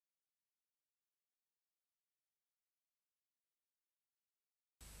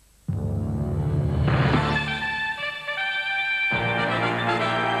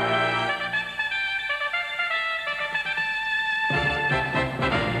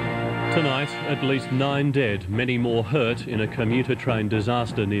Tonight, at least 9 dead, many more hurt in a commuter train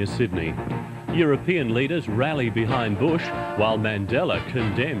disaster near Sydney. European leaders rally behind Bush, while Mandela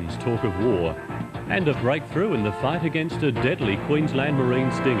condemns talk of war. And a breakthrough in the fight against a deadly Queensland marine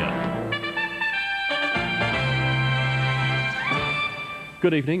stinger.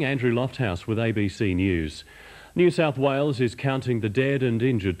 Good evening, Andrew Lofthouse with ABC News. New South Wales is counting the dead and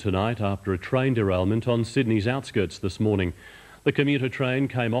injured tonight after a train derailment on Sydney's outskirts this morning. The commuter train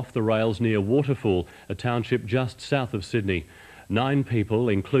came off the rails near Waterfall, a township just south of Sydney. 9 people,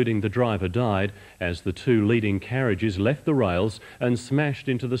 including the driver, died as the 2 leading carriages left the rails and smashed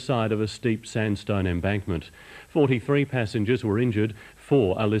into the side of a steep sandstone embankment. 43 passengers were injured,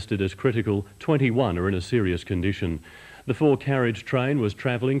 4 are listed as critical, 21 are in a serious condition. The 4-carriage train was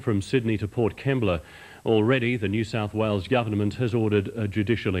travelling from Sydney to Port Kembla. Already, the New South Wales government has ordered a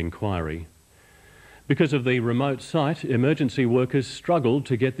judicial inquiry. Because of the remote site, emergency workers struggled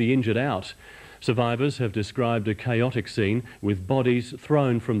to get the injured out. Survivors have described a chaotic scene with bodies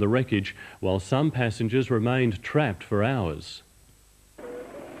thrown from the wreckage, while some passengers remained trapped for hours.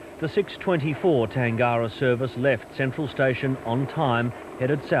 The 6:24 Tangara service left Central Station on time,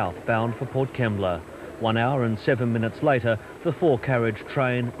 headed south, bound for Port Kembla. 1 hour and 7 minutes later, the 4-carriage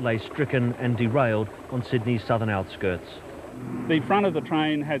train lay stricken and derailed on Sydney's southern outskirts. The front of the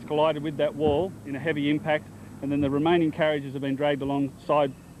train has collided with that wall in a heavy impact, and then the remaining carriages have been dragged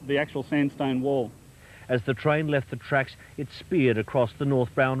alongside the actual sandstone wall. As the train left the tracks, it speared across the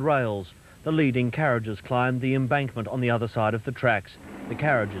northbound rails. The leading carriages climbed the embankment on the other side of the tracks, the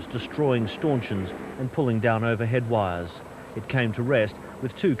carriages destroying stanchions and pulling down overhead wires. It came to rest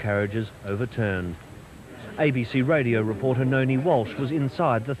with 2 carriages overturned. ABC radio reporter Noni Walsh was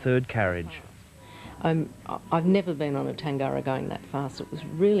inside the 3rd carriage. I've never been on a Tangara going that fast. It was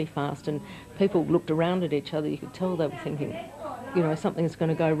really fast, and people looked around at each other. You could tell they were thinking, you know, something's going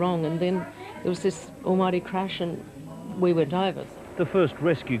to go wrong. And then there was this almighty crash and we went over. The first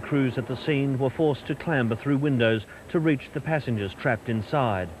rescue crews at the scene were forced to clamber through windows to reach the passengers trapped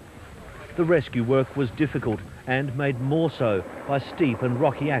inside. The rescue work was difficult and made more so by steep and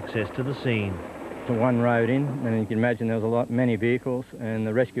rocky access to the scene. To one road in, and you can imagine there was many vehicles, and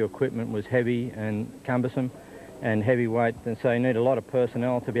the rescue equipment was heavy and cumbersome and heavyweight, and so you need a lot of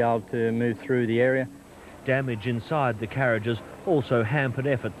personnel to be able to move through the area. Damage inside the carriages also hampered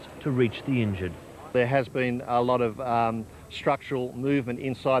efforts to reach the injured. There has been a lot of structural movement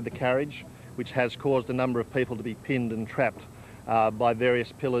inside the carriage, which has caused a number of people to be pinned and trapped by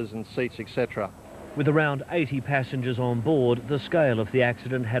various pillars and seats, etc. With around 80 passengers on board, the scale of the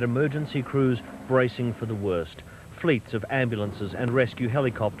accident had emergency crews bracing for the worst. Fleets of ambulances and rescue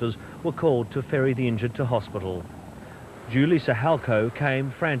helicopters were called to ferry the injured to hospital. Julie Sahalko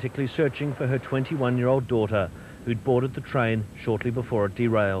came frantically searching for her 21-year-old daughter, who'd boarded the train shortly before it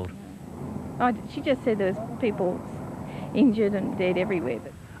derailed. She just said there was people injured and dead everywhere.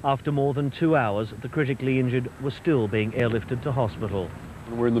 After more than 2 hours, the critically injured were still being airlifted to hospital.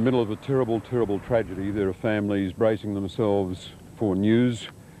 We're in the middle of a terrible, terrible tragedy. There are families bracing themselves for news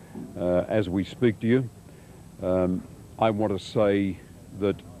as we speak to you. I want to say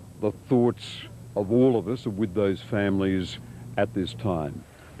that the thoughts of all of us are with those families at this time.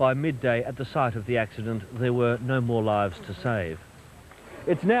 By midday at the site of the accident, there were no more lives to save.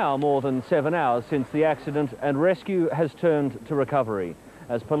 It's now more than 7 hours since the accident, and rescue has turned to recovery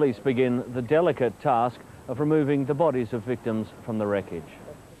as police begin the delicate task of removing the bodies of victims from the wreckage.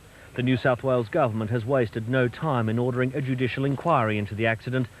 The New South Wales government has wasted no time in ordering a judicial inquiry into the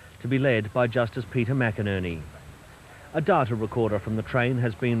accident to be led by Justice Peter McInerney. A data recorder from the train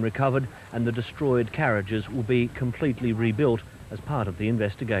has been recovered and the destroyed carriages will be completely rebuilt as part of the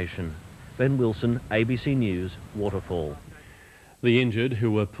investigation. Ben Wilson, ABC News, Waterfall. The injured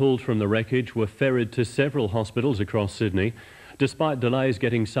who were pulled from the wreckage were ferried to several hospitals across Sydney. Despite delays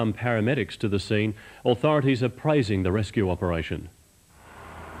getting some paramedics to the scene, authorities are praising the rescue operation.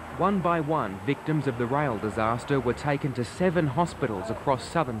 One by one, victims of the rail disaster were taken to 7 hospitals across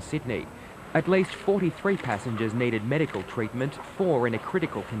southern Sydney. At least 43 passengers needed medical treatment, 4 in a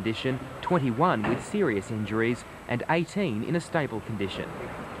critical condition, 21 with serious injuries, and 18 in a stable condition.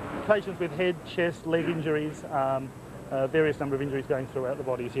 Patients with head, chest, leg injuries, various number of injuries going throughout the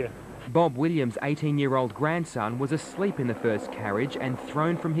bodies here. Bob Williams' 18-year-old grandson was asleep in the first carriage and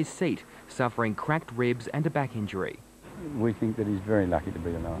thrown from his seat, suffering cracked ribs and a back injury. We think that he's very lucky to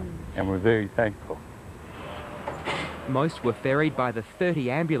be alive, and we're very thankful. Most were ferried by the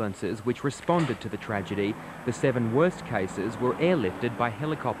 30 ambulances which responded to the tragedy. The 7 worst cases were airlifted by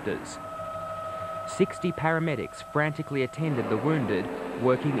helicopters. 60 paramedics frantically attended the wounded,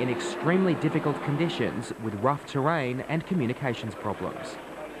 working in extremely difficult conditions with rough terrain and communications problems.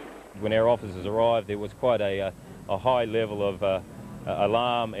 When our officers arrived, there was quite a high level of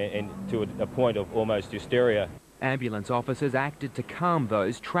alarm and to a point of almost hysteria. Ambulance officers acted to calm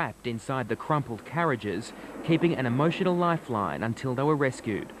those trapped inside the crumpled carriages, keeping an emotional lifeline until they were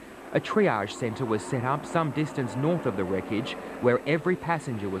rescued. A triage centre was set up some distance north of the wreckage, where every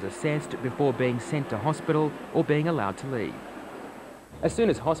passenger was assessed before being sent to hospital or being allowed to leave. As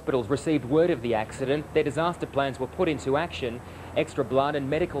soon as hospitals received word of the accident, their disaster plans were put into action. Extra blood and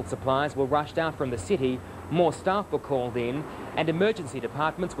medical supplies were rushed out from the city, more staff were called in, and emergency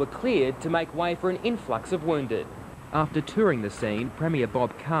departments were cleared to make way for an influx of wounded. After touring the scene, Premier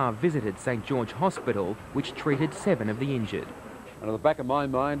Bob Carr visited St George Hospital, which treated 7 of the injured. And at the back of my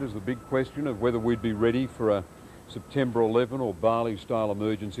mind is the big question of whether we'd be ready for a September 11 or Bali-style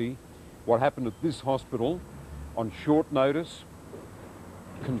emergency. What happened at this hospital on short notice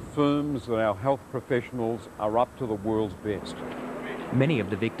confirms that our health professionals are up to the world's best. Many of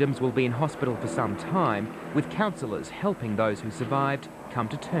the victims will be in hospital for some time, with counsellors helping those who survived come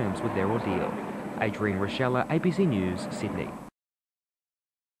to terms with their ordeal. Adrian Rochella, ABC News, Sydney.